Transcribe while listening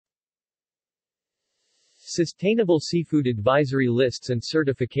Sustainable seafood advisory lists and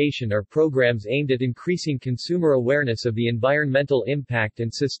certification are programs aimed at increasing consumer awareness of the environmental impact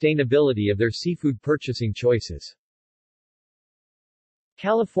and sustainability of their seafood purchasing choices.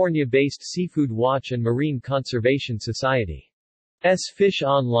 California-based Seafood Watch and Marine Conservation Society's Fish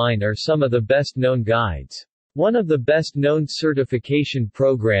Online are some of the best-known guides. One of the best-known certification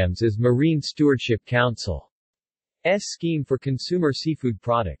programs is Marine Stewardship Council's scheme for consumer seafood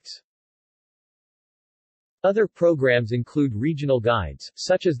products. Other programs include regional guides,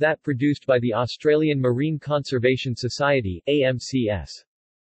 such as that produced by the Australian Marine Conservation Society, AMCS.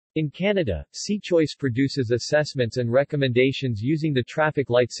 In Canada, SeaChoice produces assessments and recommendations using the traffic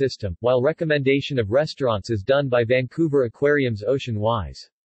light system, while recommendation of restaurants is done by Vancouver Aquarium's Ocean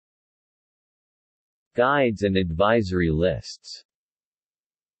Wise. Guides and advisory lists.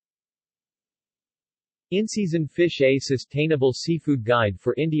 In-Season Fish, a Sustainable Seafood Guide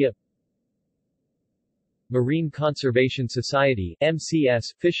for India. Marine Conservation Society,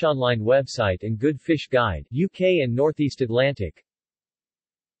 MCS, Fish Online website and Good Fish Guide, UK and Northeast Atlantic.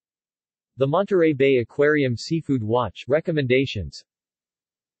 The Monterey Bay Aquarium Seafood Watch, recommendations.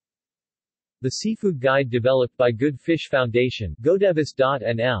 The Seafood Guide developed by Good Fish Foundation,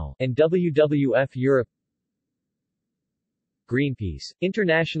 godevis.nl, and WWF Europe. Greenpeace,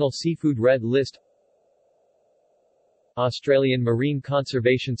 International Seafood Red List. Australian Marine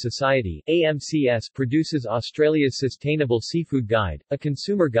Conservation Society, AMCS, produces Australia's Sustainable Seafood Guide, a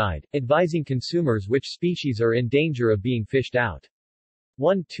consumer guide, advising consumers which species are in danger of being fished out.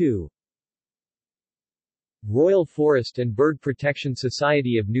 1-2 Royal Forest and Bird Protection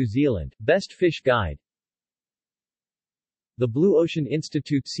Society of New Zealand, Best Fish Guide. The Blue Ocean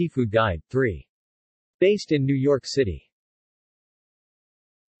Institute Seafood Guide, 3. Based in New York City.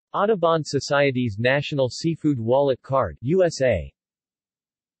 Audubon Society's National Seafood Wallet Card, USA.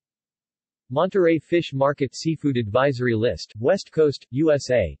 Monterey Fish Market Seafood Advisory List, West Coast,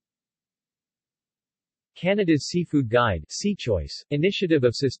 USA. Canada's Seafood Guide, SeaChoice, Initiative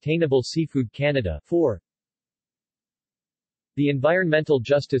of Sustainable Seafood Canada, 4. The Environmental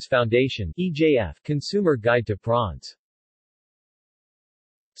Justice Foundation, EJF, Consumer Guide to Prawns.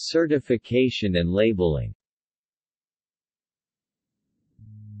 Certification and labeling.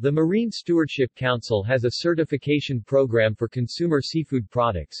 The Marine Stewardship Council has a certification program for consumer seafood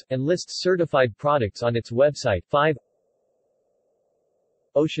products, and lists certified products on its website. 5.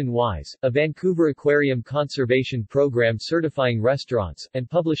 Ocean Wise, a Vancouver aquarium conservation program certifying restaurants, and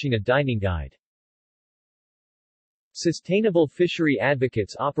publishing a dining guide. Sustainable Fishery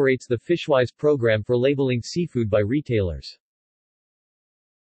Advocates operates the Fishwise program for labeling seafood by retailers.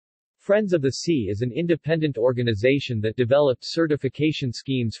 Friends of the Sea is an independent organization that developed certification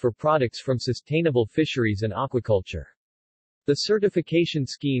schemes for products from sustainable fisheries and aquaculture. The certification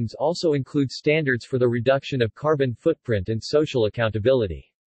schemes also include standards for the reduction of carbon footprint and social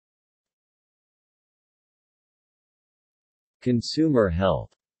accountability. Consumer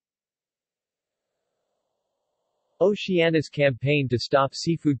health. Oceana's Campaign to Stop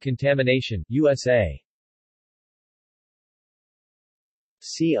Seafood Contamination, USA.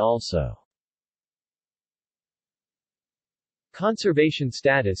 See also. Conservation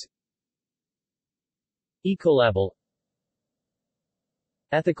status. Ecolabel.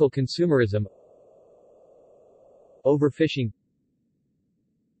 Ethical consumerism. Overfishing.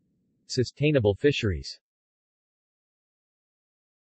 Sustainable fisheries.